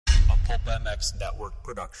Pulp MX Network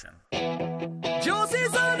production.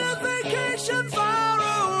 Josie's on a vacation far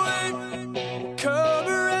away. Come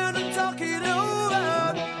around and talk it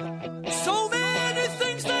over. So many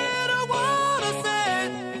things that I want to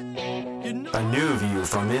say. You know, A new view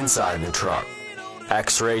from inside the truck.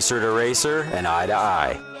 Ex-racer to racer and eye to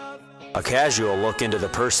eye. A casual look into the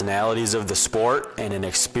personalities of the sport and an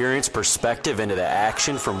experienced perspective into the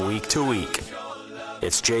action from week to week.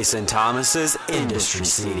 It's Jason Thomas's Industry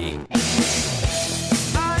Seating.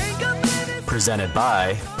 Presented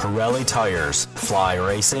by Pirelli Tires, Fly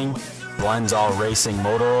Racing, Blendzall Racing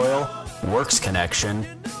Motor Oil, Works Connection,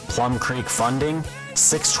 Plum Creek Funding,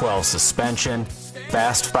 612 Suspension,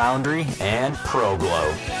 Fast Foundry, and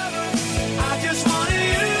ProGlow. I just want to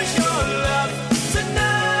use your love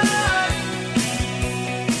tonight.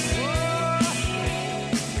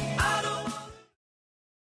 I don't...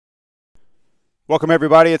 Welcome,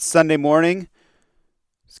 everybody. It's Sunday morning.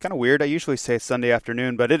 It's kind of weird. I usually say Sunday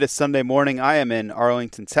afternoon, but it is Sunday morning. I am in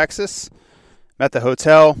Arlington, Texas. I'm at the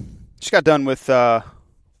hotel. Just got done with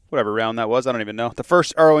whatever round that was. I don't even know. The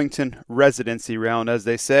first Arlington residency round, as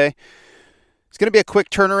they say. It's going to be a quick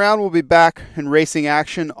turnaround. We'll be back in racing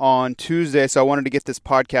action on Tuesday, so I wanted to get this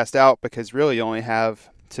podcast out because really you only have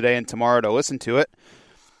today and tomorrow to listen to it.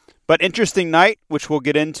 But interesting night, which we'll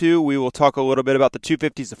get into. We will talk a little bit about the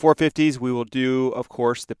 250s, the 450s. We will do, of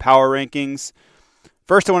course, the power rankings.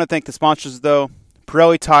 First, I want to thank the sponsors, though.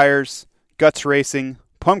 Pirelli Tires, Guts Racing,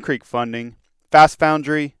 Plum Creek Funding, Fast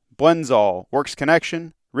Foundry, Blendzall, Works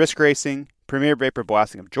Connection, Risk Racing, Premier Vapor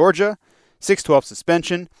Blasting of Georgia, 612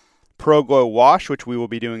 Suspension, ProGlow Wash, which we will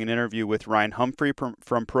be doing an interview with Ryan Humphrey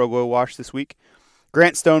from ProGlow Wash this week,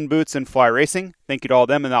 Grant Stone Boots, and Fly Racing. Thank you to all of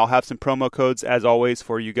them, and I'll have some promo codes, as always,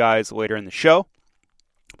 for you guys later in the show.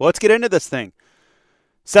 But let's get into this thing.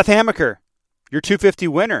 Seth Hammaker, your 250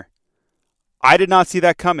 winner. I did not see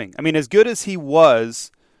that coming. I mean, as good as he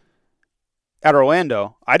was at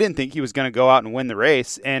Orlando, I didn't think he was going to go out and win the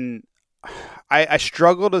race. And I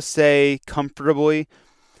struggle to say comfortably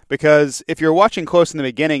because if you're watching close in the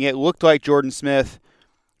beginning, it looked like Jordan Smith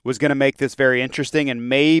was going to make this very interesting and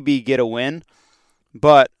maybe get a win.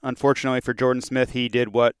 But unfortunately for Jordan Smith, he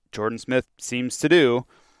did what Jordan Smith seems to do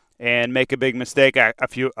and make a big mistake, a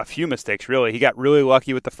few mistakes, really. He got really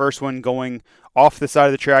lucky with the first one, going off the side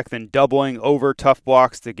of the track, then doubling over tough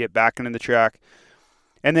blocks to get back into the track.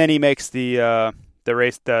 And then he makes the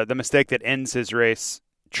mistake that ends his race,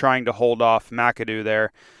 trying to hold off McAdoo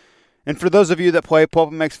there. And for those of you that play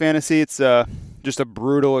Pulp MX Fantasy, it's just a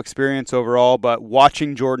brutal experience overall. But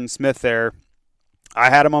watching Jordan Smith there,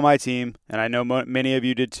 I had him on my team, and I know many of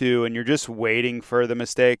you did too, and you're just waiting for the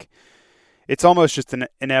mistake. It's almost just an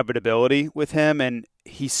inevitability with him, and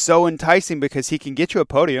he's so enticing because he can get you a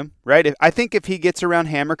podium, right? I think if he gets around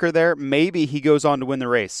Hammaker there, maybe he goes on to win the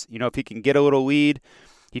race. You know, if he can get a little lead,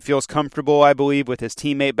 he feels comfortable, I believe, with his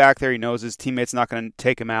teammate back there. He knows his teammate's not going to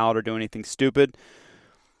take him out or do anything stupid.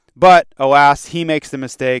 But, alas, he makes the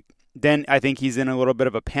mistake. Then I think he's in a little bit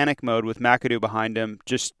of a panic mode with McAdoo behind him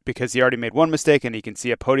just because he already made one mistake and he can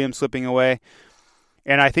see a podium slipping away.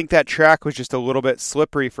 And I think that track was just a little bit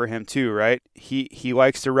slippery for him too, right? He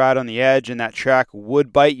likes to ride on the edge, and that track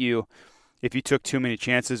would bite you if you took too many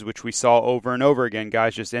chances, which we saw over and over again,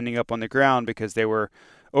 guys just ending up on the ground because they were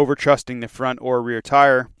over-trusting the front or rear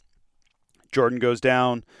tire. Jordan goes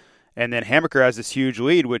down, and then Hammaker has this huge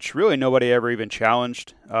lead, which really nobody ever even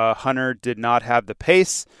challenged. Hunter did not have the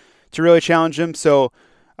pace to really challenge him. So,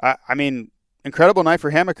 I mean, incredible night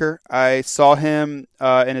for Hammaker. I saw him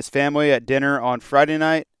and his family at dinner on Friday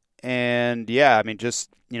night. And, yeah, I mean, just,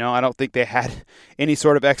 you know, I don't think they had any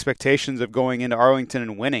sort of expectations of going into Arlington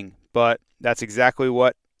and winning. But that's exactly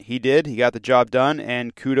what he did. He got the job done,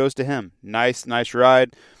 and kudos to him. Nice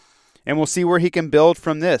ride. And we'll see where he can build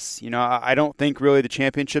from this. You know, I don't think really the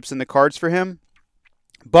championship's in the cards for him.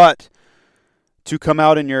 But to come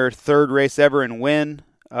out in your third race ever and win,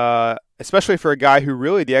 especially for a guy who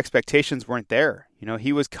really the expectations weren't there. You know,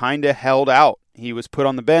 he was kind of held out. He was put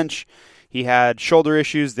on the bench. He had shoulder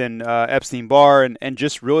issues, then Epstein-Barr, and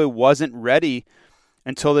just really wasn't ready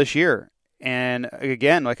until this year. And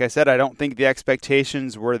again, like I said, I don't think the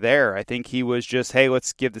expectations were there. I think he was just, hey,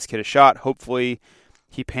 let's give this kid a shot. Hopefully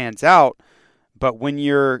he pans out. But when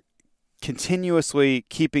you're continuously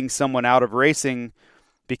keeping someone out of racing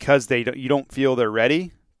because you don't feel they're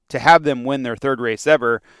ready, to have them win their third race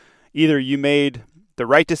ever, either you made the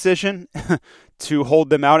right decision to hold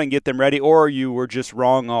them out and get them ready, or you were just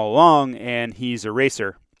wrong all along and he's a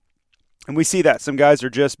racer. And we see that. Some guys are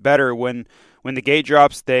just better when the gate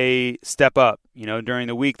drops, they step up. You know, during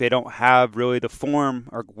the week, they don't have really the form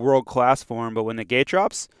or world-class form, but when the gate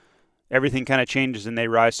drops, everything kind of changes and they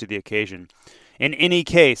rise to the occasion. In any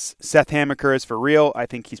case, Seth Hammaker is for real. I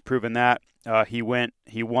think he's proven that. He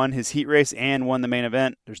won his heat race and won the main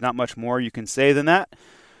event. There's not much more you can say than that.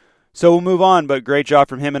 So we'll move on, but great job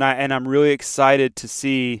from him, and I'm really excited to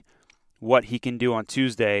see what he can do on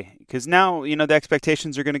Tuesday, because now, the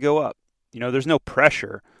expectations are going to go up. There's no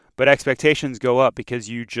pressure, but expectations go up because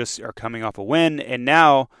you just are coming off a win, and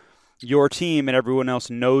now your team and everyone else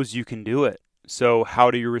knows you can do it. So how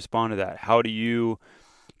do you respond to that? How do you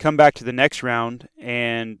come back to the next round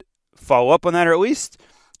and follow up on that, or at least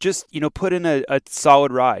just, put in a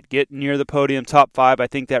solid ride, get near the podium, top 5. I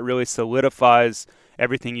think that really solidifies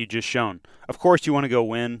everything you just shown. Of course, you want to go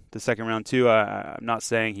win the second round too. I'm not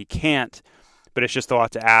saying he can't, but it's just a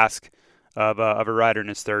lot to ask of a rider in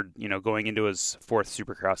his third, going into his 4th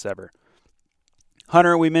Supercross ever.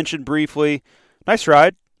 Hunter, we mentioned briefly, nice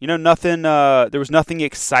ride. Nothing. There was nothing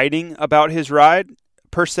exciting about his ride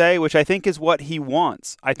per se, which I think is what he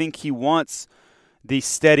wants. I think he wants the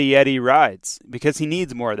steady Eddie rides because he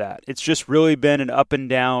needs more of that. It's just really been an up and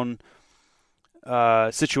down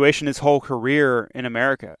situation his whole career in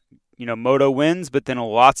America. Moto wins, but then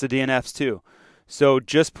lots of DNFs too. So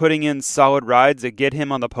just putting in solid rides that get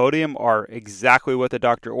him on the podium are exactly what the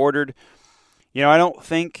doctor ordered. I don't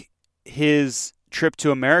think his trip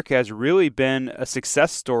to America has really been a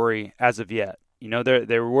success story as of yet.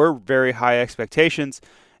 There were very high expectations,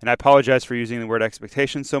 and I apologize for using the word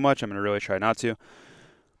expectations so much. I'm going to really try not to.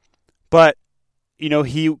 But,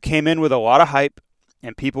 he came in with a lot of hype,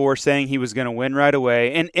 and people were saying he was going to win right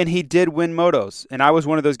away, and he did win motos. And I was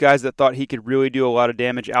one of those guys that thought he could really do a lot of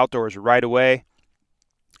damage outdoors right away.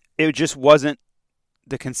 It just wasn't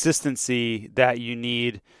the consistency that you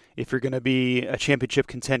need if you're going to be a championship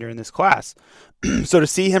contender in this class. So to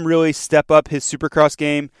see him really step up his Supercross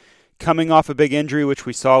game, coming off a big injury, which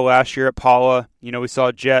we saw last year at Pala, we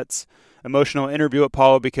saw Jet's emotional interview at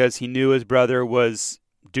Pala because he knew his brother was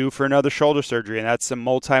due for another shoulder surgery, and that's a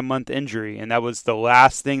multi-month injury, and that was the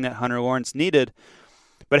last thing that Hunter Lawrence needed.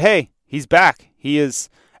 But hey, he's back. He is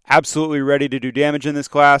absolutely ready to do damage in this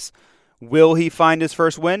class. Will he find his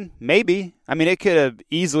first win? Maybe. It could have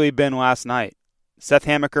easily been last night. Seth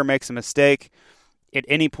Hammaker makes a mistake at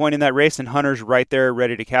any point in that race, and Hunter's right there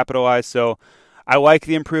ready to capitalize. So I like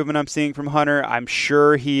the improvement I'm seeing from Hunter. I'm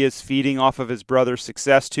sure he is feeding off of his brother's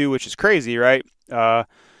success too, which is crazy, right?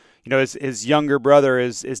 His younger brother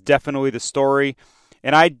is definitely the story.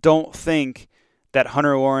 And I don't think that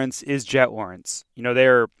Hunter Lawrence is Jet Lawrence.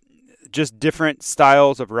 They're just different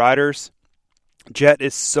styles of riders. Jet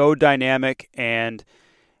is so dynamic, and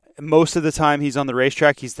most of the time he's on the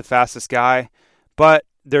racetrack, he's the fastest guy. But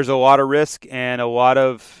there's a lot of risk and a lot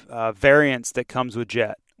of variance that comes with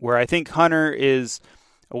Jet, where I think Hunter is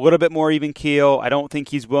a little bit more even keel. I don't think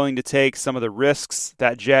he's willing to take some of the risks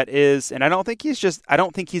that Jet is, and I don't think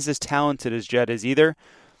he's as talented as Jet is either.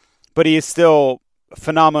 But he is still a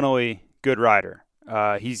phenomenally good rider.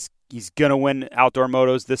 He's gonna win outdoor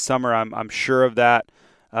motos this summer. I'm sure of that.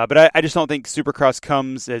 But I just don't think Supercross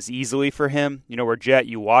comes as easily for him. Where Jet,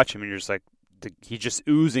 you watch him and you're just like, he's just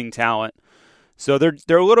oozing talent. So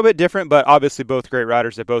they're a little bit different, but obviously both great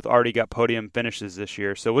riders that both already got podium finishes this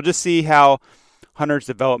year. So we'll just see how Hunter's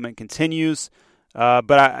development continues.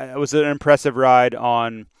 But it was an impressive ride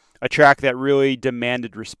on a track that really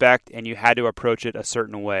demanded respect, and you had to approach it a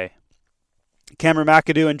certain way. Cameron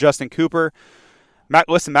McAdoo and Justin Cooper.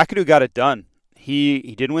 McAdoo got it done.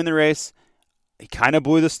 He did win the race. He kind of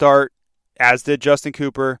blew the start, as did Justin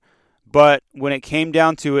Cooper. But when it came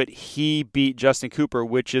down to it, he beat Justin Cooper,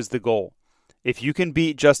 which is the goal. If you can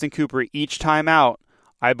beat Justin Cooper each time out,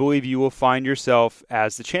 I believe you will find yourself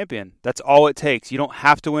as the champion. That's all it takes. You don't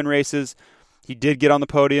have to win races. He did get on the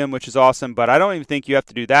podium, which is awesome, but I don't even think you have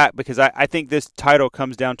to do that because I think this title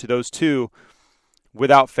comes down to those two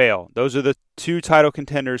without fail. Those are the two title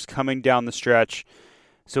contenders coming down the stretch.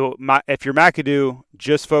 So if you're McAdoo,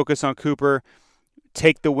 just focus on Cooper.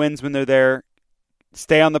 Take the wins when they're there.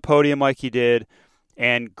 Stay on the podium like he did,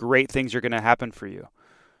 and great things are going to happen for you.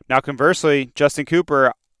 Now, conversely, Justin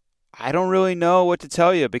Cooper, I don't really know what to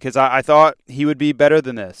tell you because I thought he would be better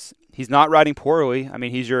than this. He's not riding poorly.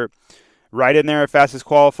 He's your right in there at fastest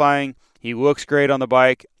qualifying. He looks great on the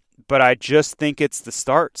bike, but I just think it's the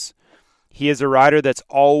starts. He is a rider that's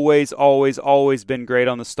always been great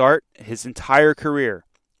on the start his entire career.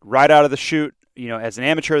 Right out of the chute, as an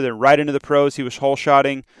amateur, then right into the pros, he was hole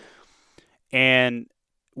shotting. And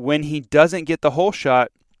when he doesn't get the hole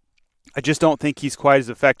shot, I just don't think he's quite as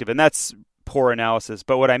effective. And that's poor analysis.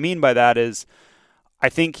 But what I mean by that is I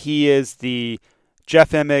think he is the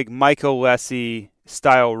Jeff Emig, Michael Lessie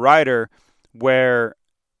style rider where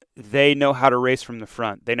they know how to race from the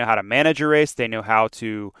front. They know how to manage a race. They know how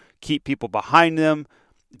to keep people behind them.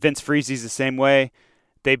 Vince Friese's the same way.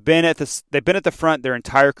 They've been at the front their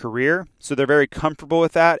entire career, so they're very comfortable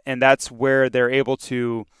with that, and that's where they're able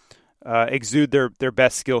to exude their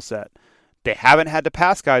best skill set. They haven't had to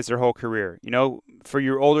pass guys their whole career. For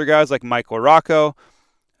your older guys like Michael Rocco,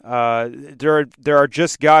 there are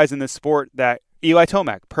just guys in this sport that Eli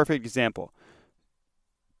Tomac, perfect example.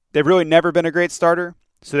 They've really never been a great starter,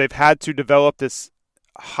 so they've had to develop this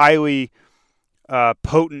highly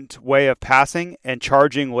potent way of passing and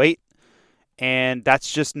charging late. And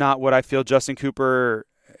that's just not what I feel Justin Cooper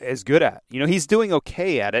is good at. He's doing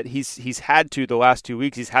okay at it. He's had to the last 2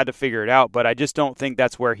 weeks. He's had to figure it out, but I just don't think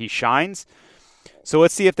that's where he shines. So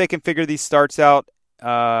let's see if they can figure these starts out.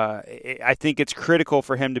 I think it's critical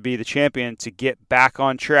for him to be the champion to get back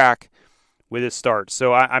on track with his starts.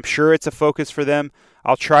 So I'm sure it's a focus for them.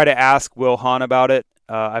 I'll try to ask Will Hahn about it.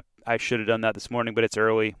 I should have done that this morning, but it's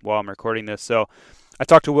early while I'm recording this. So I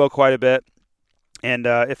talked to Will quite a bit. And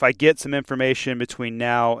if I get some information between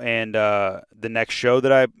now and the next show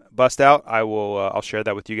that I bust out, I'll share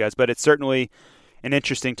that with you guys. But it's certainly an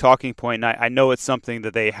interesting talking point, and I know it's something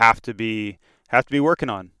that they have to be working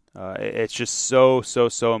on. It's just so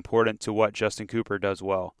important to what Justin Cooper does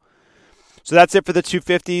well. So that's it for the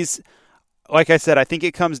 250s. Like I said, I think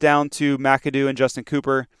it comes down to McAdoo and Justin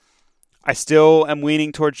Cooper. I still am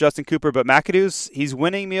leaning towards Justin Cooper, but he's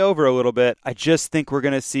winning me over a little bit. I just think we're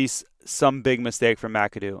going to see some big mistake from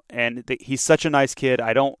McAdoo, and he's such a nice kid.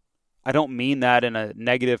 I don't mean that in a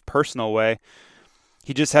negative personal way.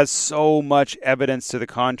 He just has so much evidence to the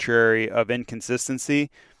contrary of inconsistency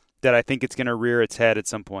that I think it's going to rear its head at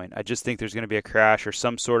some point. I just think there's going to be a crash or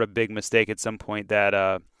some sort of big mistake at some point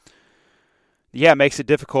that, makes it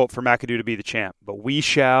difficult for McAdoo to be the champ. But we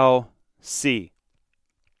shall see.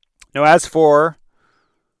 Now, as for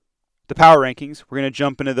the power rankings, we're going to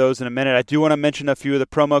jump into those in a minute. I do want to mention a few of the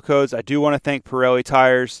promo codes. I do want to thank Pirelli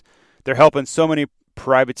Tires. They're helping so many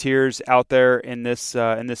privateers out there in this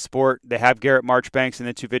sport. They have Garrett Marchbanks in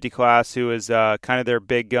the 250 class, who is kind of their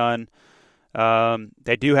big gun.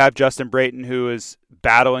 They do have Justin Brayton, who is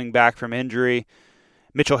battling back from injury.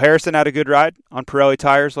 Mitchell Harrison had a good ride on Pirelli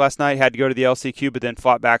Tires last night. Had to go to the LCQ, but then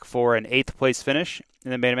fought back for an 8th place finish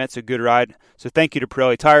in the main event. So good ride. So thank you to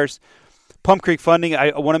Pirelli Tires. Plum Creek Funding,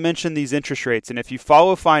 I want to mention these interest rates. And if you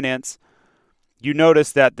follow finance, you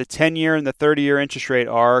notice that the 10-year and the 30-year interest rate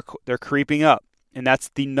they're creeping up. And that's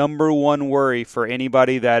the number one worry for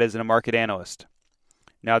anybody that is a market analyst.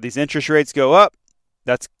 Now, these interest rates go up.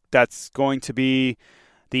 That's going to be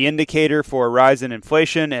the indicator for a rise in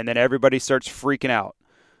inflation, and then everybody starts freaking out.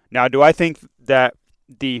 Now, do I think that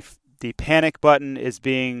the panic button is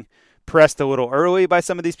being pressed a little early by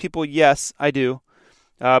some of these people? Yes, I do.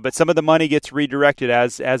 But some of the money gets redirected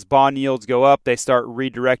as bond yields go up. They start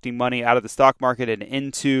redirecting money out of the stock market and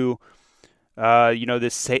into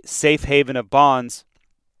this safe haven of bonds.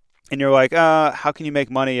 And you're like, how can you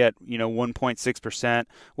make money at 1.6%?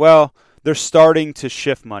 Well, they're starting to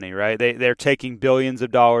shift money, right? They're taking billions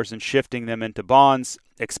of dollars and shifting them into bonds,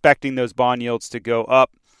 expecting those bond yields to go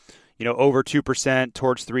up, over 2%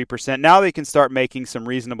 towards 3%. Now they can start making some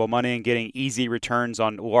reasonable money and getting easy returns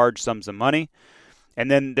on large sums of money. And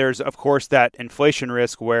then there's, of course, that inflation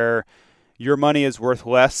risk where your money is worth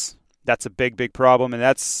less. That's a big, big problem. And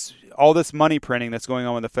that's all this money printing that's going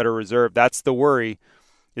on with the Federal Reserve. That's the worry,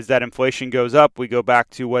 is that inflation goes up. We go back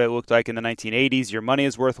to what it looked like in the 1980s. Your money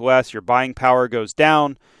is worth less. Your buying power goes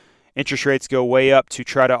down. Interest rates go way up to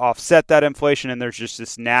try to offset that inflation. And there's just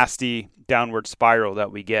this nasty downward spiral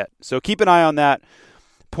that we get. So keep an eye on that.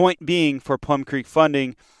 Point being for Plum Creek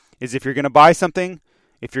Funding is if you're going to buy something,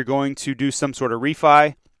 if you're going to do some sort of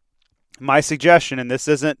refi, my suggestion, and this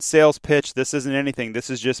isn't sales pitch, this isn't anything, this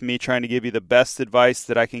is just me trying to give you the best advice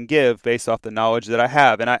that I can give based off the knowledge that I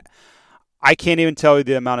have. And I can't even tell you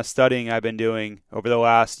the amount of studying I've been doing over the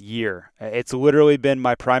last year. It's literally been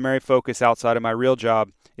my primary focus outside of my real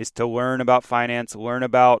job is to learn about finance, learn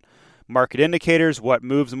about market indicators, what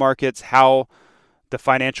moves markets, how the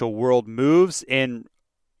financial world moves in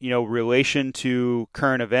relation to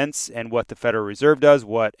current events and what the Federal Reserve does,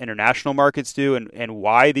 what international markets do, and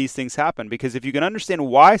why these things happen. Because if you can understand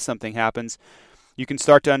why something happens, you can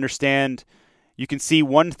start to understand, you can see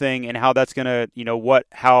one thing and how that's going to,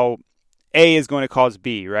 how A is going to cause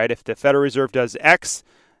B, right? If the Federal Reserve does X,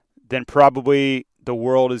 then probably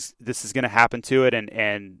this is going to happen to it,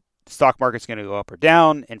 and the stock market's going to go up or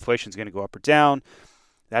down, inflation's going to go up or down.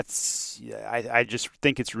 I just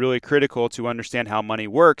think it's really critical to understand how money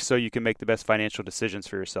works so you can make the best financial decisions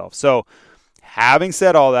for yourself. So having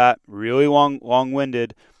said all that, really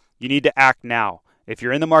long-winded, you need to act now. If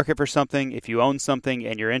you're in the market for something, if you own something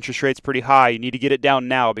and your interest rate's pretty high, you need to get it down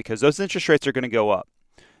now because those interest rates are going to go up.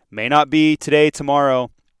 May not be today, tomorrow.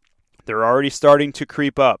 They're already starting to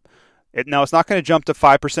creep up. Now, it's not going to jump to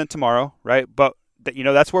 5% tomorrow, right? But,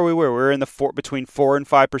 that's where we were. We were in the between 4 and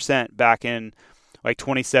 5% back in like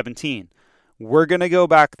 2017. We're going to go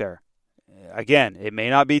back there. Again, it may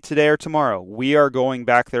not be today or tomorrow. We are going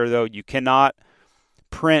back there, though. You cannot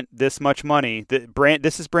print this much money.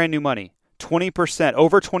 This is brand new money. 20%,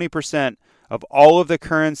 over 20% of all of the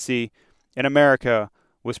currency in America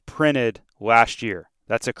was printed last year.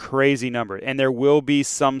 That's a crazy number. And there will be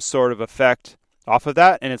some sort of effect off of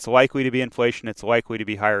that, and it's likely to be inflation. It's likely to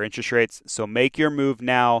be higher interest rates. So make your move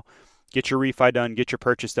now. Get your refi done, get your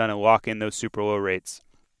purchase done, and lock in those super low rates.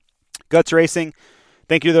 Guts Racing,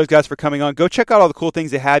 thank you to those guys for coming on. Go check out all the cool things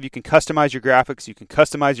they have. You can customize your graphics. You can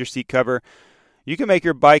customize your seat cover. You can make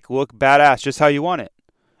your bike look badass just how you want it.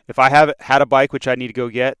 If I have had a bike, which I need to go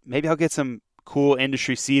get, maybe I'll get some cool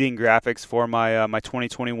industry seating graphics for my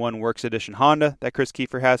 2021 Works Edition Honda that Chris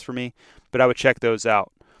Kiefer has for me, but I would check those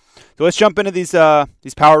out. So let's jump into these power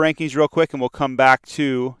rankings real quick, and we'll come back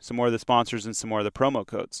to some more of the sponsors and some more of the promo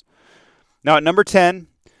codes. Now at number 10,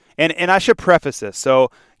 and I should preface this.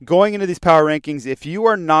 So going into these power rankings, if you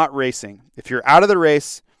are not racing, if you're out of the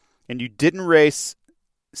race and you didn't race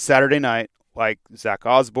Saturday night, like Zach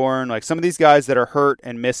Osborne, like some of these guys that are hurt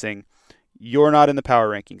and missing, you're not in the power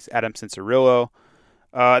rankings. Adam Cincerillo.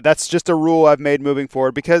 That's just a rule I've made moving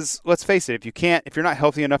forward because let's face it, if you're not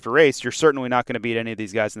healthy enough to race, you're certainly not going to beat any of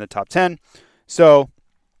these guys in the top 10. So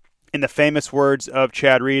in the famous words of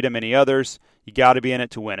Chad Reed and many others, you got to be in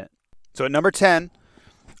it to win it. So at number 10,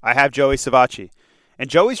 I have Joey Savatgy. And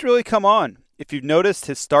Joey's really come on. If you've noticed,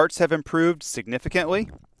 his starts have improved significantly.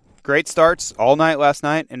 Great starts all night last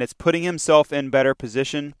night, and it's putting himself in better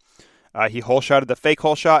position. He hole-shotted the fake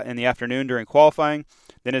hole shot in the afternoon during qualifying.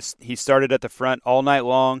 Then he started at the front all night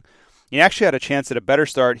long. He actually had a chance at a better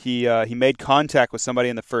start. He made contact with somebody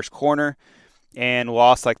in the first corner and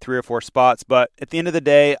lost like 3 or 4 spots. But at the end of the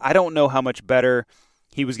day, I don't know how much better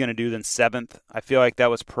he was going to do than 7th. I feel like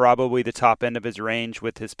that was probably the top end of his range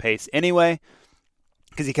with his pace anyway,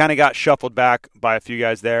 because he kind of got shuffled back by a few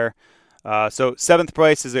guys there. So 7th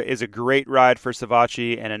place is a great ride for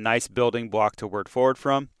Savatgy and a nice building block to work forward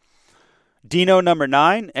from. Dino number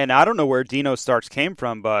 9, and I don't know where Dino's starts came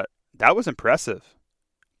from, but that was impressive.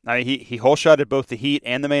 I mean, he hole-shotted both the heat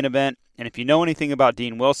and the main event, and if you know anything about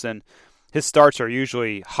Dean Wilson, his starts are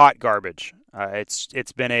usually hot garbage.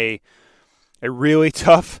 It's been a really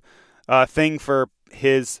tough thing for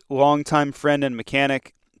his longtime friend and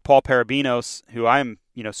mechanic, Paul Parabinos, who I'm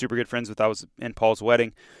super good friends with. I was in Paul's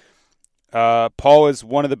wedding. Paul is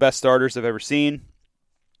one of the best starters I've ever seen.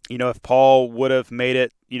 If Paul would have made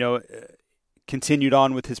it, continued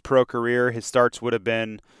on with his pro career, his starts would have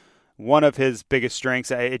been one of his biggest strengths.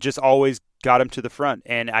 It just always got him to the front.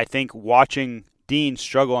 And I think watching Dean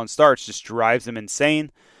struggle on starts just drives him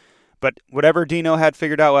insane. But whatever Dino had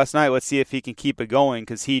figured out last night, let's see if he can keep it going,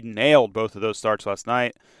 because he nailed both of those starts last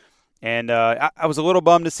night. And I was a little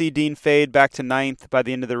bummed to see Dean fade back to 9th by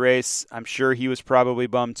the end of the race. I'm sure he was probably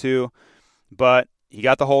bummed too. But he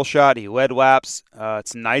got the whole shot. He led laps.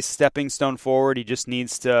 It's a nice stepping stone forward. He just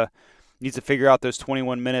needs to figure out those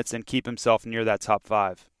 21 minutes and keep himself near that top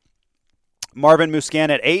 5. Marvin Musquin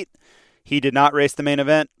at 8. He did not race the main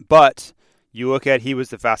event, but you look at he was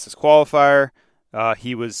the fastest qualifier.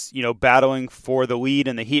 He was, battling for the lead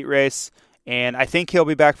in the heat race, and I think he'll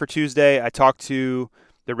be back for Tuesday. I talked to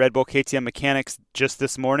the Red Bull KTM mechanics just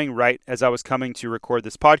this morning, right as I was coming to record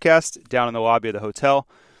this podcast, down in the lobby of the hotel.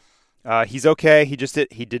 He's okay.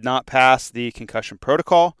 He did not pass the concussion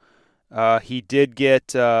protocol. He did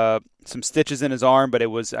get some stitches in his arm, but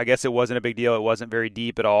I guess it wasn't a big deal. It wasn't very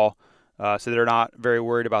deep at all, so they're not very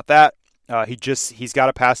worried about that. He's got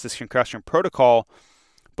to pass this concussion protocol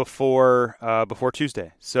before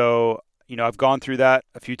Tuesday. So I've gone through that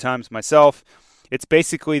a few times myself. It's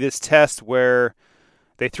basically this test where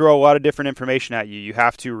they throw a lot of different information at you. You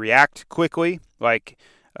have to react quickly, like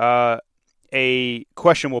a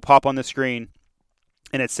question will pop on the screen,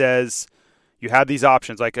 and it says you have these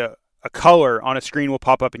options, like a color on a screen will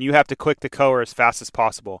pop up, and you have to click the color as fast as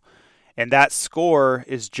possible. And that score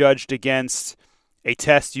is judged against a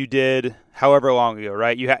test you did however long ago,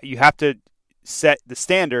 right? You have to set the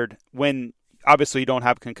standard when obviously you don't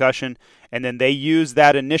have concussion, and then they use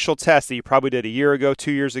that initial test that you probably did a year ago,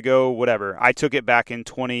 2 years ago, whatever. I took it back in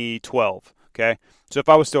 2012, okay? So if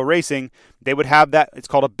I was still racing, they would have that. It's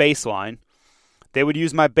called a baseline. They would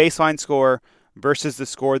use my baseline score versus the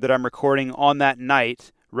score that I'm recording on that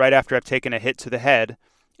night right after I've taken a hit to the head,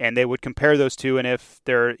 and they would compare those two. And if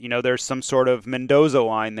there's some sort of Mendoza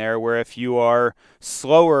line there where if you are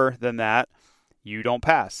slower than that, you don't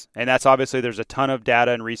pass. And that's obviously there's a ton of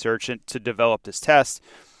data and research to develop this test.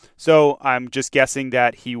 So I'm just guessing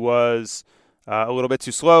that he was a little bit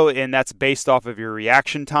too slow, and that's based off of your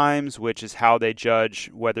reaction times, which is how they judge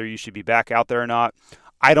whether you should be back out there or not.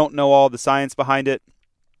 I don't know all the science behind it.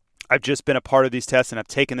 I've just been a part of these tests, and I've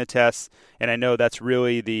taken the tests, and I know that's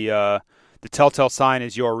really the telltale sign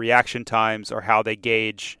is your reaction times, or how they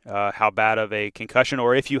gauge how bad of a concussion,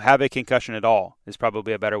 or if you have a concussion at all, is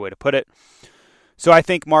probably a better way to put it. So I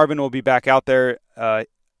think Marvin will be back out there.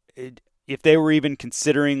 If they were even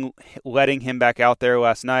considering letting him back out there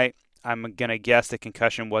last night, I'm going to guess the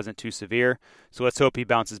concussion wasn't too severe. So let's hope he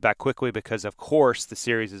bounces back quickly, because, of course, the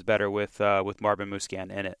series is better with Marvin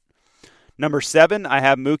Musquin in it. Number 7, I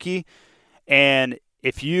have Mookie. And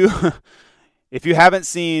if you haven't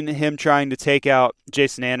seen him trying to take out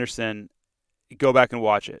Jason Anderson, go back and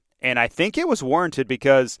watch it. And I think it was warranted,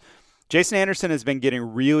 because Jason Anderson has been getting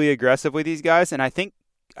really aggressive with these guys, and I think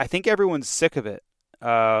everyone's sick of it.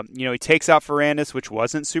 He takes out Ferrandis, which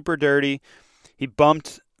wasn't super dirty. He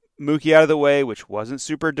bumped Mookie out of the way, which wasn't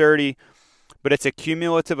super dirty. But it's a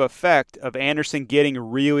cumulative effect of Anderson getting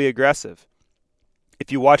really aggressive.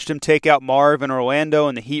 If you watched him take out Marv in Orlando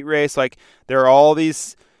in the heat race, there are all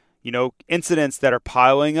these, incidents that are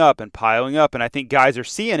piling up. And I think guys are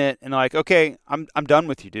seeing it and okay, I'm done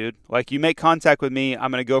with you, dude. You make contact with me,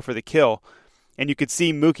 I'm going to go for the kill. And you could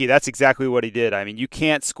see Mookie, that's exactly what he did. I mean, you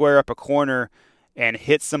can't square up a corner and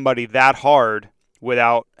hit somebody that hard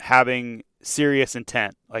without having serious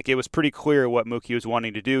intent. It was pretty clear what Mookie was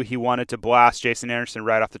wanting to do. He wanted to blast Jason Anderson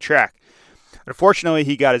right off the track. Unfortunately,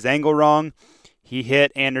 he got his angle wrong. He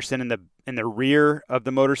hit Anderson in the rear of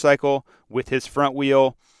the motorcycle with his front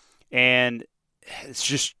wheel, and it's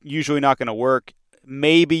just usually not going to work.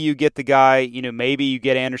 Maybe you get the guy, maybe you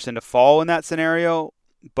get Anderson to fall in that scenario,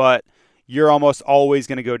 but you're almost always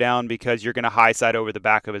going to go down because you're going to high side over the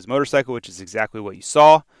back of his motorcycle, which is exactly what you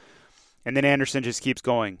saw. And then Anderson just keeps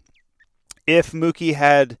going. If Mookie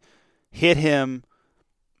had hit him,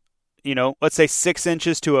 let's say 6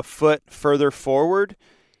 inches to a foot further forward,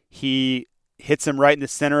 he hits him right in the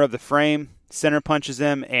center of the frame, center punches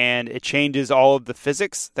him, and it changes all of the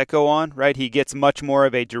physics that go on, right? He gets much more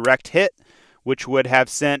of a direct hit, which would have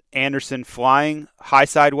sent Anderson flying high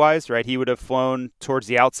sidewise, right? He would have flown towards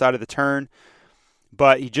the outside of the turn,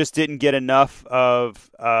 but he just didn't get enough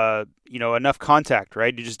of, enough contact,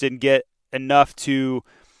 right? He just didn't get enough to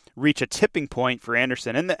reach a tipping point for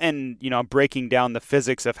Anderson. And I'm breaking down the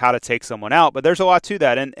physics of how to take someone out, but there's a lot to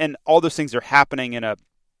that. And all those things are happening in a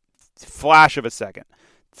flash of a second.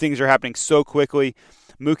 Things are happening so quickly.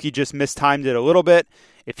 Mookie just mistimed it a little bit.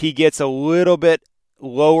 If he gets a little bit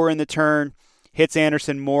lower in the turn, hits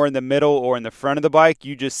Anderson more in the middle or in the front of the bike,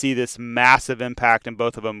 you just see this massive impact, and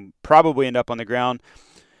both of them probably end up on the ground.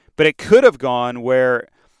 But it could have gone where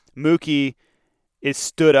Mookie is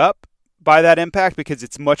stood up by that impact, because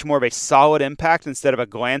it's much more of a solid impact instead of a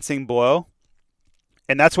glancing blow.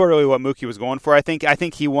 And that's really what Mookie was going for. I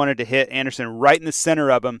think he wanted to hit Anderson right in the center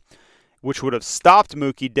of him, which would have stopped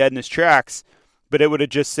Mookie dead in his tracks, but it would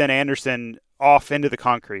have just sent Anderson off into the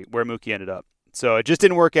concrete where Mookie ended up. So it just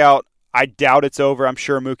didn't work out. I doubt it's over. I'm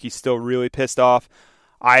sure Mookie's still really pissed off.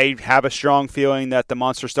 I have a strong feeling that the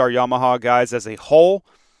Monster Star Yamaha guys as a whole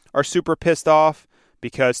are super pissed off,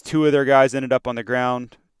 because 2 of their guys ended up on the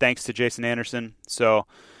ground thanks to Jason Anderson. So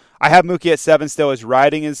I have Mookie at 7 still. His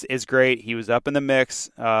riding is great. He was up in the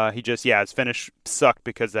mix. His finish sucked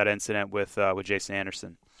because of that incident with Jason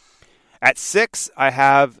Anderson. At 6, I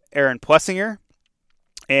have Aaron Plessinger.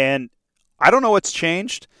 And I don't know what's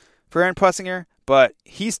changed for Aaron Plessinger, but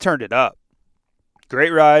he's turned it up.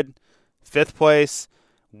 Great ride, 5th place,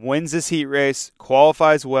 wins this heat race,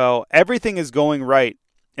 qualifies well. Everything is going right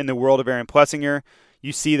in the world of Aaron Plessinger.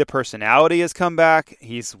 You see the personality has come back.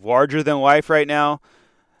 He's larger than life right now.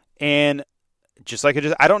 And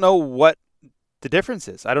I don't know what the difference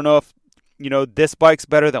is. I don't know if, this bike's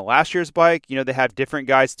better than last year's bike. They have different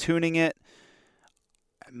guys tuning it.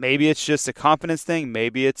 Maybe it's just a confidence thing.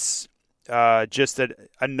 Maybe it's just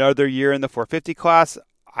another year in the 450 class.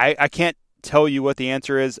 I can't tell you what the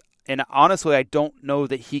answer is. And honestly, I don't know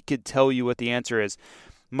that he could tell you what the answer is.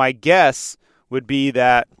 My guess would be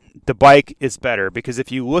that the bike is better, because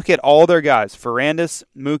if you look at all their guys, Ferrandis,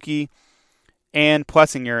 Mookie, and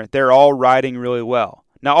Plessinger, they're all riding really well.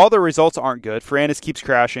 Now, all the results aren't good. Ferrandis keeps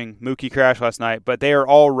crashing. Mookie crashed last night, but they are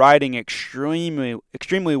all riding extremely,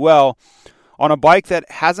 extremely well on a bike that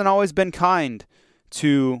hasn't always been kind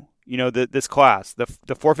to this class. The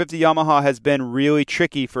 450 Yamaha has been really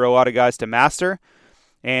tricky for a lot of guys to master,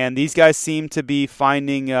 And these guys seem to be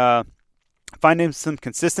finding some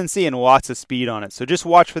consistency and lots of speed on it. So just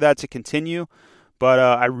watch for that to continue. But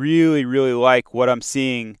I really, really like what I'm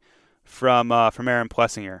seeing from Aaron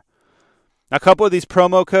Plessinger. Now, a couple of these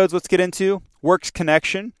promo codes let's get into. Works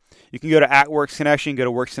Connection. You can go to @WorksConnection, go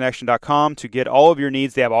to WorksConnection.com to get all of your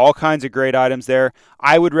needs. They have all kinds of great items there.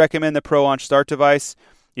 I would recommend the Pro Launch Start device.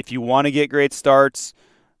 If you want to get great starts,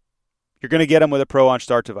 you're going to get them with a Pro Launch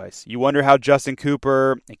Start device. You wonder how Justin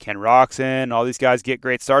Cooper and Ken Roczen, all these guys get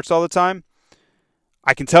great starts all the time.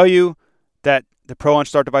 I can tell you that the Pro Launch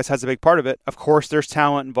Start device has a big part of it. Of course, there's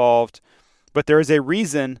talent involved, but there is a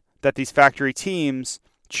reason that these factory teams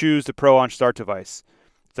choose the Pro Launch Start device.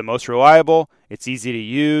 It's the most reliable. It's easy to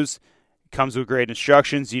use. It comes with great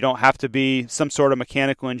instructions. You don't have to be some sort of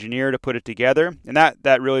mechanical engineer to put it together. And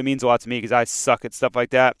that really means a lot to me because I suck at stuff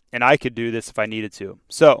like that, and I could do this if I needed to.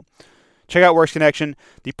 So check out Works Connection.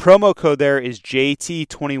 The promo code there is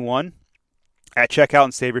JT21 at checkout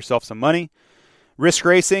and save yourself some money. Risk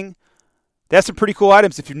Racing, they have some pretty cool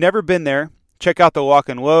items. If you've never been there, check out the Lock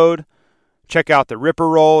and Load. Check out the Ripper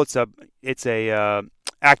Roll. It's a hand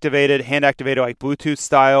activated like Bluetooth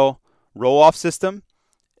style roll-off system.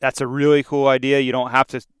 That's a really cool idea. You don't have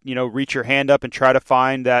to, reach your hand up and try to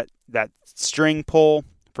find that string pull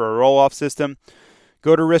for a roll-off system.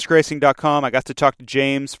 Go to riskracing.com. I got to talk to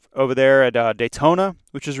James over there at Daytona,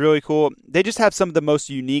 which is really cool. They just have some of the most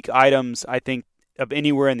unique items, I think, of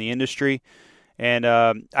anywhere in the industry. And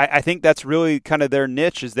I think that's really kind of their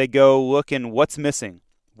niche as they go looking what's missing.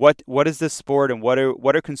 What is this sport and what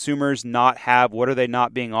do consumers not have? What are they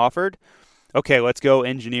not being offered? Okay, let's go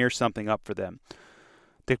engineer something up for them.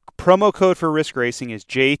 The promo code for Risk Racing is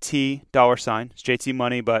JT $. It's JT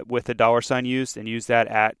money, but with a $sign used, and use that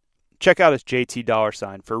at checkout as JT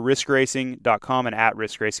 $. For riskracing.com and at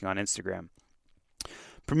riskracing on Instagram.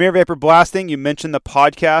 Premier Vapor Blasting, you mentioned the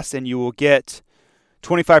podcast, and you will get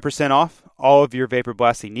 25% off all of your vapor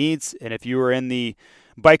blasting needs. And if you are in the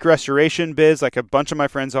bike restoration biz, like a bunch of my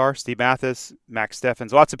friends are, Steve Mathis, Max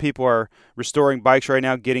Steffens, lots of people are restoring bikes right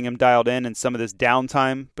now, getting them dialed in some of this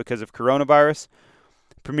downtime because of coronavirus.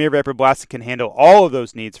 Premier Vapor Blasting can handle all of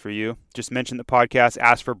those needs for you. Just mention the podcast,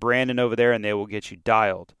 ask for Brandon over there, and they will get you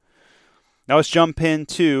dialed. Now let's jump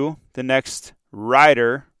into the next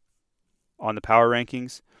rider on the power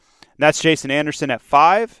rankings. And that's Jason Anderson at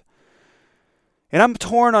 5. And I'm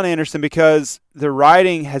torn on Anderson because the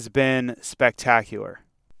riding has been spectacular.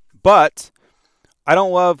 But I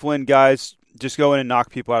don't love when guys just go in and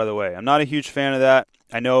knock people out of the way. I'm not a huge fan of that.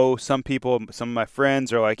 I know some people, some of my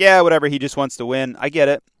friends are like, yeah, whatever, he just wants to win. I get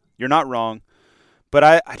it. You're not wrong. But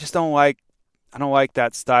I just don't like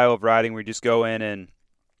that style of riding where you just go in and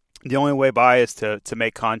the only way by is to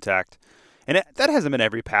make contact. And that hasn't been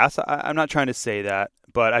every pass. I'm not trying to say that.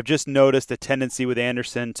 But I've just noticed a tendency with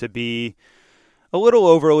Anderson to be a little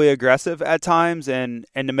overly aggressive at times and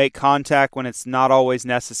to make contact when it's not always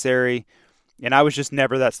necessary. And I was just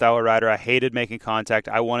never that style of rider. I hated making contact.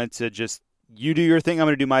 I wanted to just, you do your thing, I'm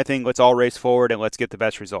going to do my thing. Let's all race forward and let's get the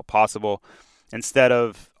best result possible. Instead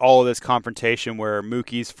of all of this confrontation where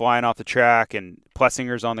Mookie's flying off the track and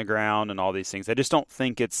Plessinger's on the ground and all these things. I don't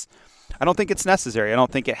think it's necessary. I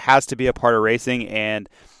don't think it has to be a part of racing. And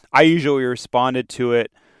I usually responded to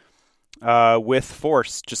it with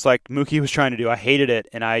force, just like Mookie was trying to do. I hated it,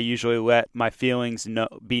 and I usually let my feelings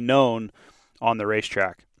be known on the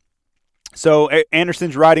racetrack. So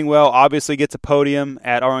Anderson's riding well, obviously gets a podium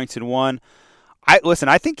at Arlington 1.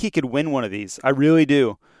 I think he could win one of these. I really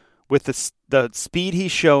do. With the speed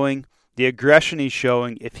he's showing, the aggression he's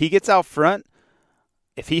showing, if he gets out front,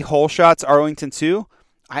 if he hole shots Arlington 2,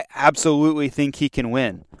 I absolutely think he can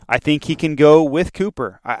win. I think he can go with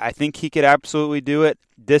Cooper. I think he could absolutely do it.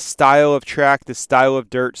 This style of track, this style of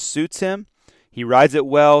dirt suits him. He rides it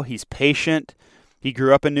well. He's patient. He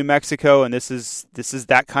grew up in New Mexico, and this is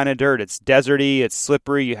that kind of dirt. It's deserty. It's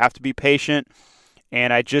slippery. You have to be patient.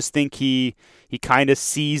 And I just think he kind of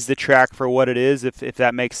sees the track for what it is, if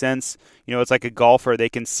that makes sense. It's like a golfer. They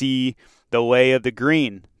can see the lay of the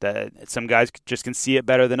green. That some guys just can see it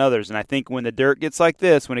better than others. And I think when the dirt gets like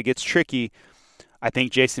this, when it gets tricky, I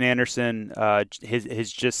think Jason Anderson,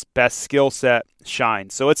 his just best skill set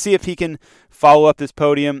shines. So let's see if he can follow up this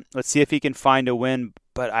podium. Let's see if he can find a win.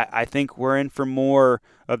 But I think we're in for more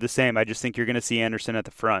of the same. I just think you're going to see Anderson at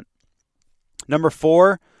the front. Number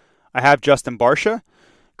 4, I have Justin Barcia.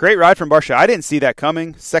 Great ride from Barcia. I didn't see that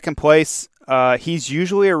coming. Second place. He's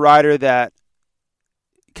usually a rider that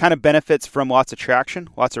kind of benefits from lots of traction,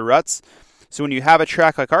 lots of ruts. So when you have a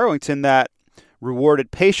track like Arlington that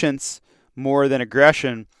rewarded patience more than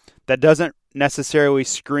aggression, that doesn't necessarily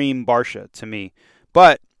scream Barcia to me.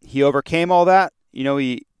 But he overcame all that.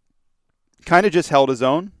 he kind of just held his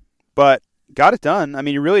own, but got it done. I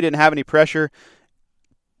mean, he really didn't have any pressure.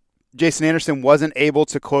 Jason Anderson wasn't able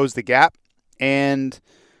to close the gap, and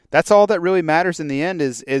that's all that really matters in the end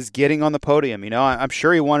is getting on the podium. I'm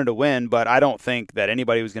sure he wanted to win, but I don't think that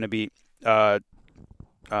anybody was going to beat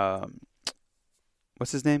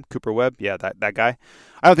what's his name? Cooper Webb? Yeah, that guy.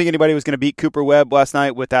 I don't think anybody was going to beat Cooper Webb last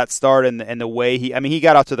night with that start and the way he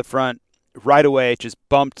got out to the front right away, just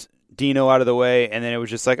bumped Dino out of the way, and then it was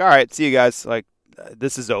just like, all right, see you guys. Like,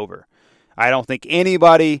 this is over. I don't think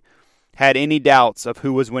anybody had any doubts of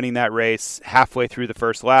who was winning that race halfway through the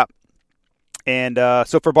first lap. And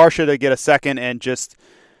so for Barcia to get a second and just,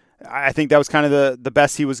 I think that was kind of the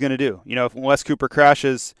best he was going to do. Unless Cooper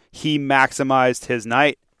crashes, he maximized his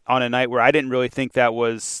night on a night where I didn't really think that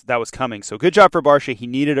was coming. So good job for Barcia. He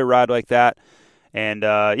needed a ride like that. And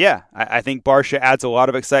I think Barcia adds a lot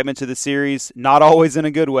of excitement to the series. Not always in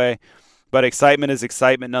a good way, but excitement is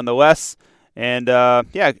excitement nonetheless. And a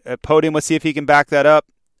podium, let's see if he can back that up.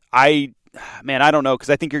 I don't know, because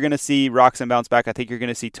I think you're going to see Roczen bounce back. I think you're going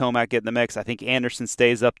to see Tomac get in the mix. I think Anderson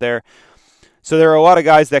stays up there. So there are a lot of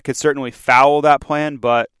guys that could certainly foul that plan,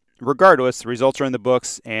 but regardless, the results are in the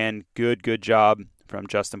books, and good job from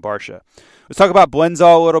Justin Barcia. Let's talk about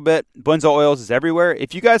Blendzall a little bit. Blendzall Oils is everywhere.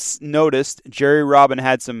 If you guys noticed, Jerry Robin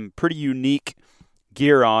had some pretty unique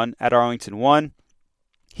gear on at Arlington 1.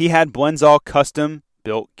 He had Blendzall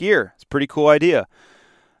custom-built gear. It's a pretty cool idea.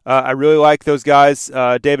 I really like those guys.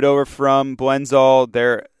 David Over from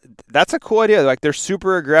Blendzall. That's a cool idea. Like, they're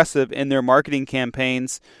super aggressive in their marketing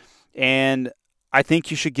campaigns, and I think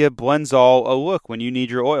you should give Blendzall a look when you need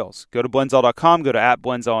your oils. Go to Blendzall.com. Go to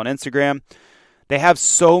 @Blendzall on Instagram. They have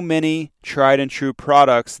so many tried and true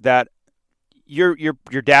products that your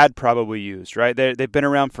dad probably used, right? They've been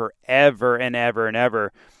around forever and ever and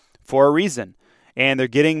ever for a reason, and they're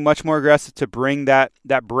getting much more aggressive to bring that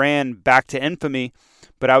brand back to infamy.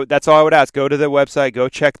 But that's all I would ask. Go to the website. Go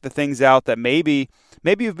check the things out that maybe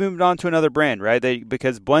you've moved on to another brand, right?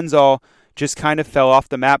 Because Blendzall just kind of fell off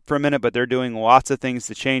the map for a minute, but they're doing lots of things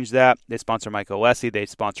to change that. They sponsor Michael Lessie. They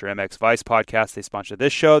sponsor MX Vice podcast. They sponsor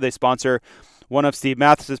this show. They sponsor one of Steve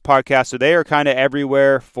Mathis's podcasts. So they are kind of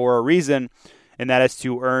everywhere for a reason, and that is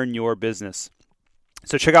to earn your business.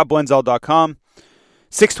 So check out Blendzall.com.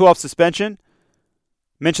 612 suspension.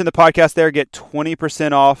 Mention the podcast there. Get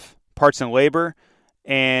 20% off parts and labor.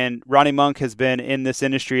 And Ronnie Monk has been in this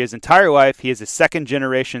industry his entire life. He is a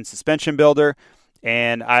second-generation suspension builder,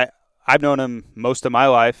 and I've known him most of my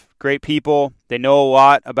life. Great people. They know a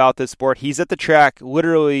lot about this sport. He's at the track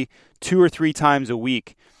literally 2 or 3 times a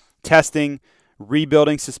week, testing,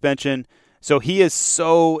 rebuilding suspension. So he is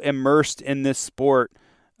so immersed in this sport.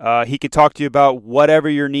 He could talk to you about whatever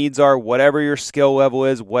your needs are, whatever your skill level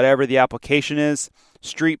is, whatever the application is,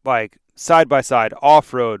 street bike, side-by-side,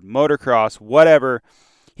 off-road, motocross, whatever,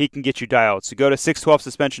 he can get you dialed. So go to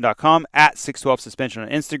 612suspension.com, @612suspension on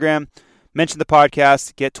Instagram. Mention the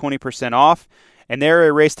podcast, get 20% off. And they're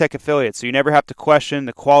a Racetech affiliate, so you never have to question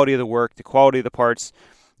the quality of the work, the quality of the parts.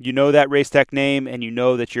 You know that Racetech name, and you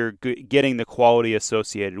know that you're getting the quality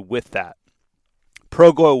associated with that.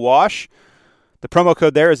 ProGlow Wash, the promo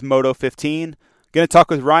code there is Moto15. Going to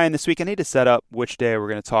talk with Ryan this week. I need to set up which day we're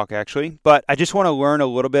going to talk, actually. But I just want to learn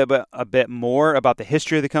a bit more about the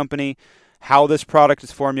history of the company, how this product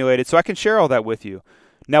is formulated, so I can share all that with you.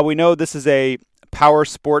 Now, we know this is a power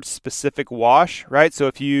sports specific wash, right? So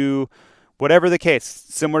if you, whatever the case,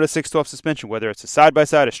 similar to 612 suspension, whether it's a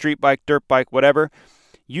side-by-side, a street bike, dirt bike, whatever,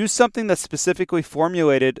 use something that's specifically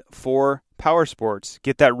formulated for power sports.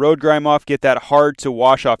 Get that road grime off, get that hard to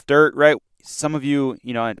wash off dirt, right? Some of you,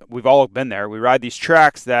 we've all been there. We ride these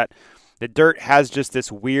tracks that the dirt has just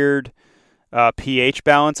this weird pH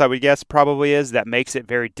balance, I would guess probably is, that makes it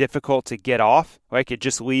very difficult to get off. Like, it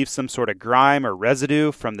just leaves some sort of grime or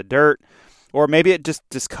residue from the dirt, or maybe it just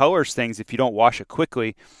discolors things if you don't wash it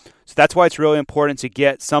quickly. So that's why it's really important to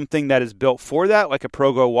get something that is built for that, like a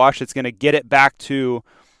ProGlow wash that's going to get it back to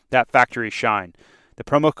that factory shine. The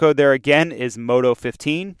promo code there again is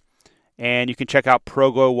Moto15. And you can check out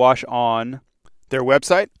ProGlow Wash on their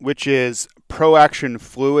website, which is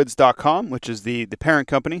proactionfluids.com, which is the parent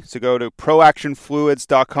company. So go to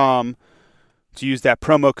proactionfluids.com to use that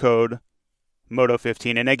promo code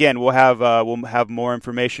Moto15. And again, we'll have more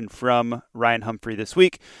information from Ryan Humphrey this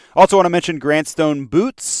week. Also want to mention Grantstone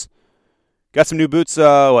Boots. Got some new boots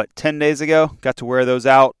 10 days ago. Got to wear those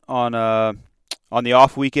out on the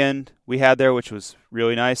off weekend we had there, which was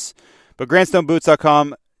really nice. But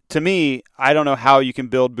GrantstoneBoots.com, to me, I don't know how you can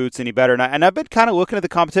build boots any better. And I've been kind of looking at the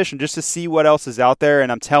competition just to see what else is out there.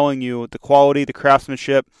 And I'm telling you, the quality, the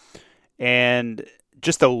craftsmanship, and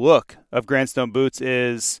just the look of Grandstone boots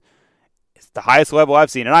is the highest level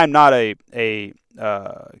I've seen. And I'm not a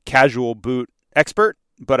casual boot expert,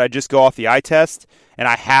 but I just go off the eye test, and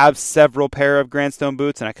I have several pair of Grandstone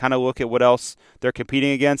boots, and I kind of look at what else they're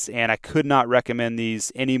competing against, and I could not recommend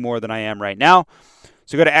these any more than I am right now.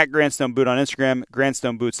 So go to @GrandstoneBoot on Instagram,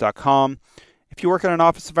 grandstoneboots.com. If you work in an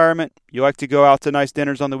office environment, you like to go out to nice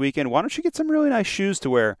dinners on the weekend, why don't you get some really nice shoes to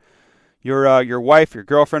wear? Your wife, your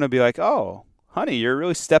girlfriend will be like, oh, honey, you're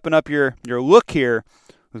really stepping up your look here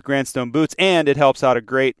with Grandstone boots, and it helps out a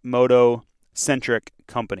great moto-centric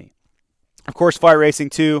company. Of course, Fly Racing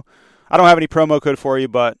 2. I don't have any promo code for you,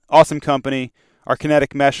 but awesome company. Our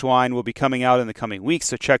Kinetic Mesh line will be coming out in the coming weeks,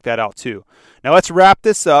 so check that out too. Now let's wrap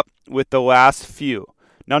this up with the last few.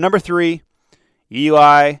 Now, number 3,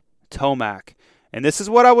 Eli Tomac. And this is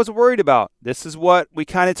what I was worried about. This is what we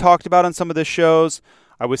kind of talked about on some of the shows.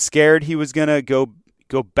 I was scared he was going to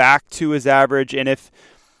go back to his average. And if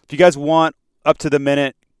you guys want up to the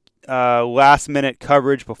minute, last minute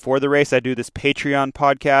coverage before the race, I do this Patreon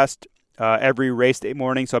podcast every race day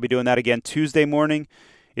morning. So I'll be doing that again Tuesday morning.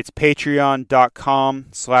 It's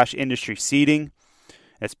patreon.com/industry seating.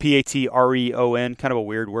 That's Patreon, kind of a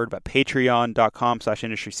weird word, but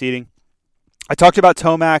patreon.com/industry seating. I talked about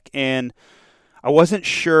Tomac, and I wasn't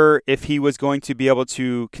sure if he was going to be able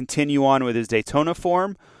to continue on with his Daytona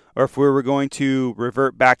form, or if we were going to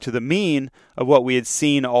revert back to the mean of what we had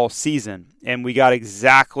seen all season. And we got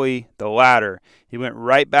exactly the latter. He went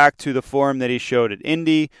right back to the form that he showed at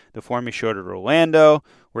Indy, the form he showed at Orlando,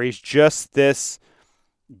 where he's just this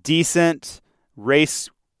decent,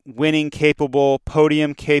 race-winning capable,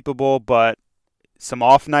 podium capable, but some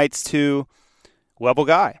off nights too, level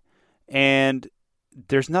guy. And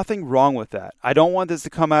there's nothing wrong with that. I don't want this to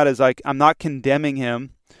come out as like, I'm not condemning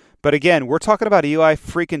him. But again, we're talking about Eli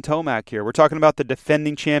freaking Tomac here. We're talking about the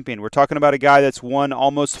defending champion. We're talking about a guy that's won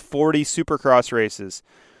almost 40 Supercross races.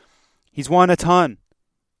 He's won a ton.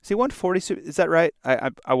 Has he won 40? Is that right?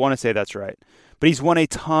 I want to say that's right. But he's won a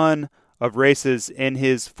ton of races in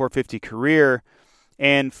his 450 career.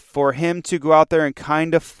 And for him to go out there and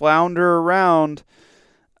kind of flounder around,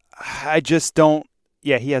 I just don't.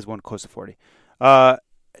 Yeah, he has won close to 40.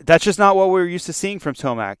 That's just not what we're used to seeing from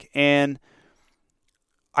Tomac. And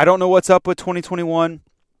I don't know what's up with 2021.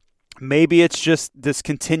 Maybe it's just this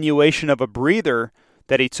continuation of a breather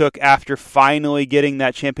that he took after finally getting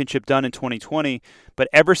that championship done in 2020. But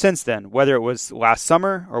ever since then, whether it was last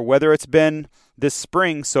summer or whether it's been this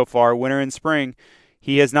spring so far, winter and spring,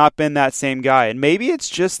 he has not been that same guy. And maybe it's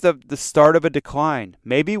just the start of a decline.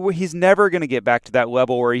 Maybe he's never going to get back to that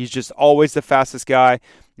level where he's just always the fastest guy.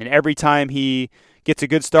 And every time he gets a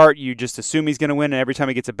good start, you just assume he's going to win. And every time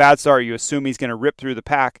he gets a bad start, you assume he's going to rip through the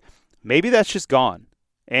pack. Maybe that's just gone.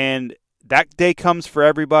 And that day comes for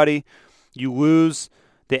everybody. You lose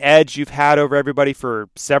the edge you've had over everybody for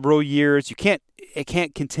several years. It can't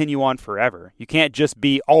continue on forever. You can't just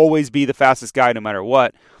always be the fastest guy no matter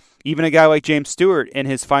what. Even a guy like James Stewart in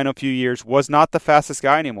his final few years was not the fastest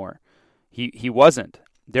guy anymore. He wasn't.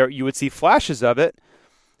 There you would see flashes of it,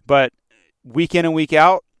 but week in and week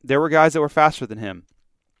out, there were guys that were faster than him.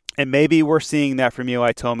 And maybe we're seeing that from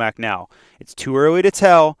Eli Tomac now. It's too early to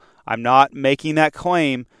tell. I'm not making that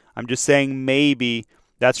claim. I'm just saying maybe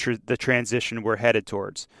that's the transition we're headed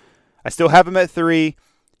towards. I still have him at 3.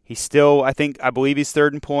 He's still, I believe he's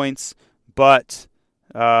third in points, but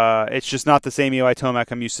it's just not the same Eli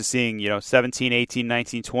Tomac I'm used to seeing, 17, 18,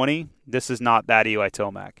 19, 20. This is not that Eli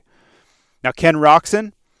Tomac. Now, Ken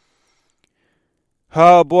Roczen.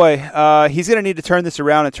 Oh, boy. He's going to need to turn this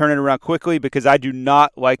around and turn it around quickly because I do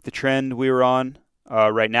not like the trend we were on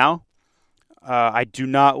right now. I do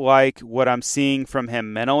not like what I'm seeing from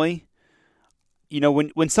him mentally.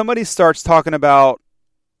 When somebody starts talking about,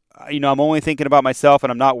 I'm only thinking about myself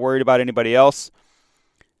and I'm not worried about anybody else,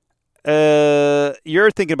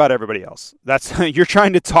 you're thinking about everybody else. You're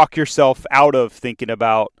trying to talk yourself out of thinking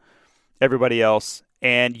about everybody else.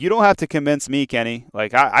 And you don't have to convince me, Kenny.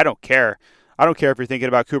 Like, I don't care. I don't care if you're thinking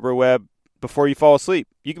about Cooper Webb before you fall asleep.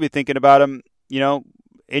 You could be thinking about him,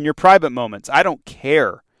 in your private moments. I don't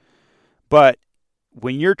care. But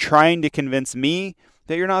when you're trying to convince me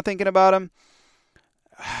that you're not thinking about him,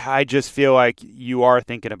 I just feel like you are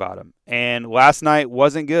thinking about him. And last night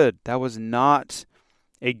wasn't good. That was not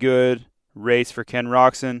a good race for Ken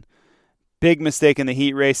Roczen. Big mistake in the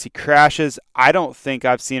heat race. He crashes. I don't think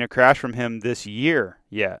I've seen a crash from him this year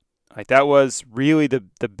yet. Like, that was really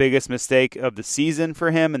the biggest mistake of the season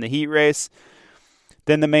for him in the heat race.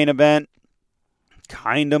 Then the main event,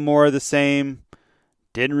 kind of more of the same.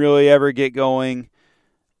 Didn't really ever get going.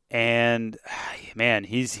 And man,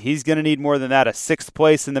 he's going to need more than that. A 6th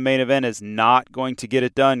place in the main event is not going to get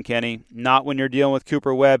it done, Kenny. Not when you're dealing with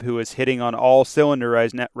Cooper Webb, who is hitting on all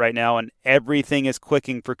cylinders right now, and everything is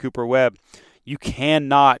clicking for Cooper Webb. You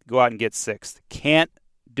cannot go out and get 6th. Can't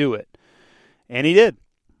do it. And he did.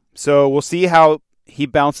 So we'll see how he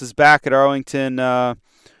bounces back at Arlington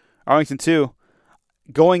 2.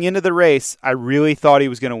 Going into the race, I really thought he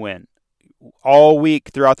was going to win. All week,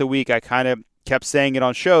 throughout the week, I kind of kept saying it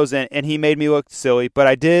on shows, and he made me look silly. But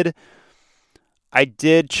I did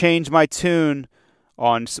change my tune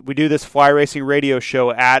on. We do this fly racing radio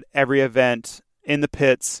show at every event in the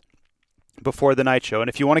pits before the night show. And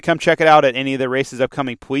if you want to come check it out at any of the races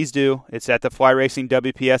upcoming, please do. It's at the Fly Racing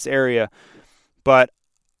WPS area. But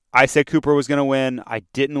I said Cooper was going to win. I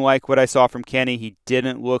didn't like what I saw from Kenny. He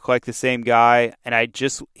didn't look like the same guy, and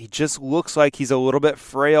he just looks like he's a little bit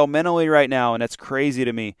frail mentally right now, and that's crazy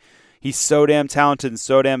to me. He's so damn talented and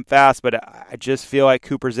so damn fast, but I just feel like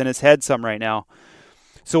Cooper's in his head some right now.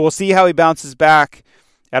 So we'll see how he bounces back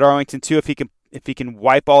at Arlington 2 if he can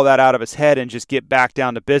wipe all that out of his head and just get back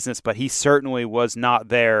down to business. But he certainly was not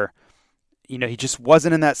there. He just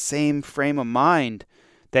wasn't in that same frame of mind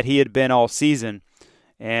that he had been all season.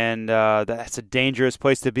 And that's a dangerous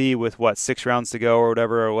place to be with, 6 rounds to go or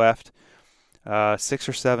whatever are left. 6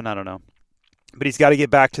 or 7, I don't know. But he's got to get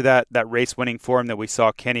back to that race-winning form that we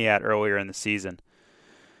saw Kenny at earlier in the season.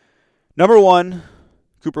 Number 1,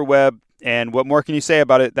 Cooper Webb. And what more can you say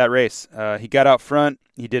about that race? He got out front.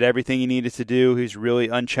 He did everything he needed to do. He's really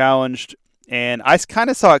unchallenged. And I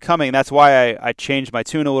kind of saw it coming. That's why I changed my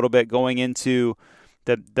tune a little bit going into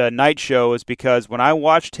the night show, is because when I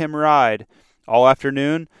watched him ride all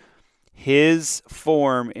afternoon, his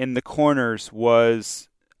form in the corners was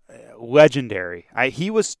legendary.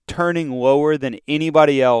 He was turning lower than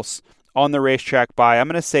anybody else on the racetrack by, I'm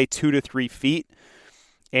going to say, 2 to 3 feet.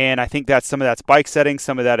 And I think that some of that's bike setting,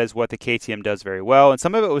 some of that is what the KTM does very well, and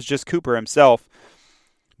some of it was just Cooper himself.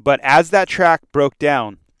 But as that track broke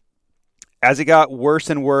down, as it got worse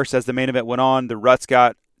and worse as the main event went on, the ruts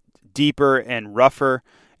got deeper and rougher,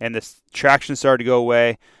 and the traction started to go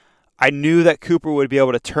away, I knew that Cooper would be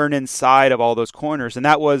able to turn inside of all those corners, and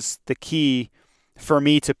that was the key for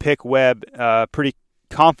me to pick Webb pretty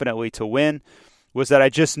confidently to win, was that I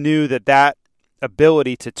just knew that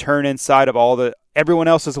ability to turn inside of everyone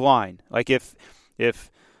else's line. Like if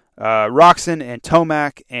Roczen and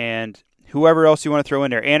Tomac and whoever else you want to throw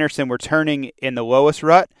in there, Anderson, were turning in the lowest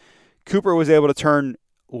rut, Cooper was able to turn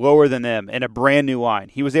lower than them in a brand new line.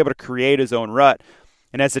 He was able to create his own rut.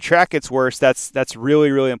 And as the track gets worse, that's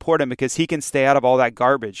really, really important, because he can stay out of all that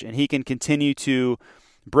garbage, and he can continue to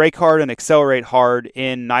brake hard and accelerate hard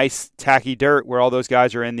in nice, tacky dirt where all those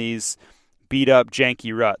guys are in these beat-up,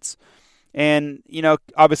 janky ruts. And,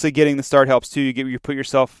 obviously getting the start helps too. You put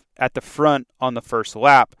yourself at the front on the first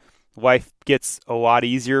lap. Life gets a lot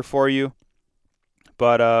easier for you.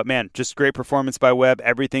 But, man, just great performance by Webb.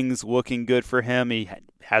 Everything's looking good for him. He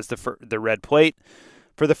has the red plate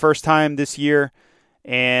for the first time this year.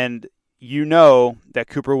 And that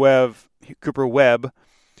Cooper Webb,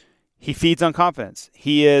 he feeds on confidence.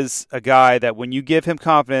 He is a guy that when you give him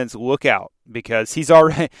confidence, look out, because he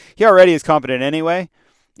already is confident anyway,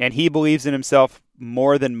 and he believes in himself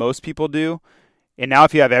more than most people do. And now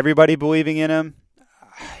if you have everybody believing in him,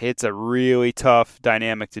 it's a really tough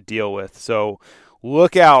dynamic to deal with. So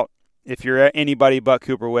look out if you're anybody but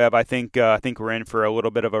Cooper Webb. I think we're in for a little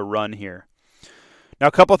bit of a run here. Now,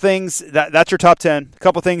 a couple things, that's your top 10. A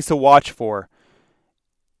couple things to watch for.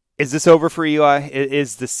 Is this over for Eli?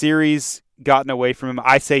 Is the series gotten away from him?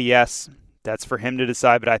 I say yes. That's for him to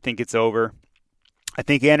decide, but I think it's over. I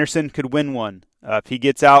think Anderson could win one. If he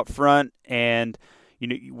gets out front, and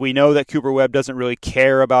we know that Cooper Webb doesn't really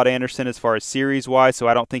care about Anderson as far as series-wise, so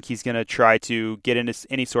I don't think he's going to try to get into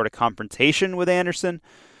any sort of confrontation with Anderson.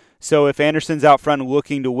 So if Anderson's out front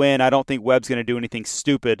looking to win, I don't think Webb's going to do anything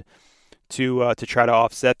stupid to try to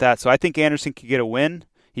offset that. So I think Anderson could get a win.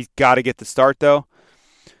 He's got to get the start, though.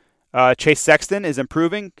 Chase Sexton is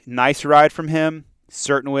improving. Nice ride from him.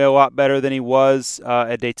 Certainly a lot better than he was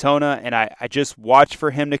at Daytona. And I just watch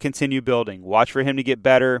for him to continue building. Watch for him to get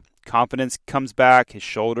better. Confidence comes back. His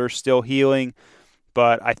shoulder's still healing.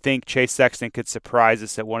 But I think Chase Sexton could surprise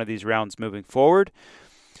us at one of these rounds moving forward.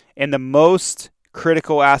 And the most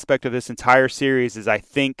critical aspect of this entire series is I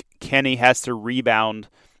think Kenny has to rebound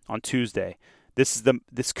on Tuesday.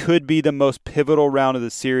 This could be the most pivotal round of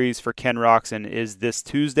the series for Ken Roczen, is this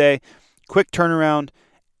Tuesday. Quick turnaround.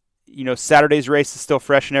 Saturday's race is still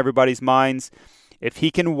fresh in everybody's minds. If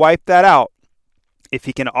he can wipe that out, if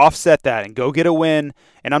he can offset that and go get a win,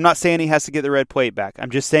 and I'm not saying he has to get the red plate back. I'm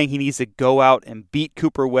just saying he needs to go out and beat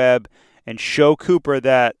Cooper Webb and show Cooper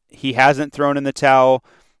that he hasn't thrown in the towel,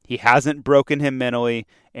 he hasn't broken him mentally,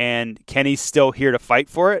 and Kenny's still here to fight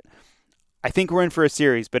for it, I think we're in for a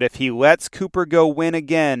series. But if he lets Cooper go win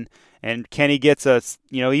again and Kenny gets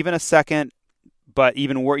even a second, but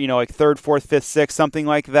even more, like third, fourth, fifth, sixth, something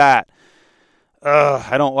like that,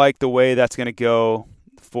 I don't like the way that's going to go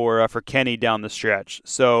for Kenny down the stretch.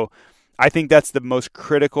 So I think that's the most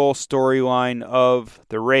critical storyline of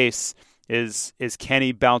the race is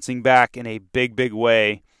Kenny bouncing back in a big, big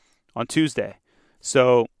way on Tuesday.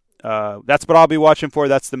 So that's what I'll be watching for.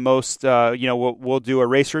 That's the most, we'll do a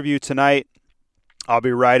race review tonight. I'll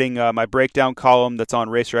be writing my breakdown column that's on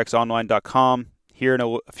racerxonline.com here in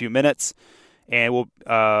a few minutes. And we'll,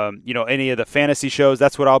 any of the fantasy shows,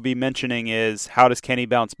 that's what I'll be mentioning is how does Kenny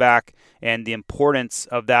bounce back and the importance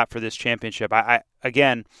of that for this championship.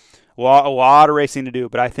 Again, a lot of racing to do,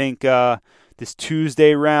 but I think this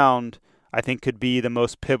Tuesday round, I think could be the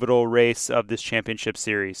most pivotal race of this championship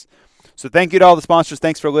series. So thank you to all the sponsors.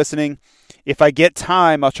 Thanks for listening. If I get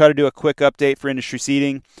time, I'll try to do a quick update for industry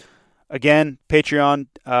seating. Again, Patreon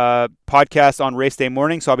podcast on race day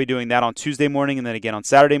morning, so I'll be doing that on Tuesday morning and then again on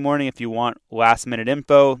Saturday morning if you want last-minute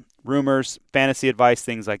info, rumors, fantasy advice,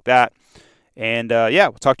 things like that. And,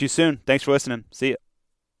 we'll talk to you soon. Thanks for listening. See ya.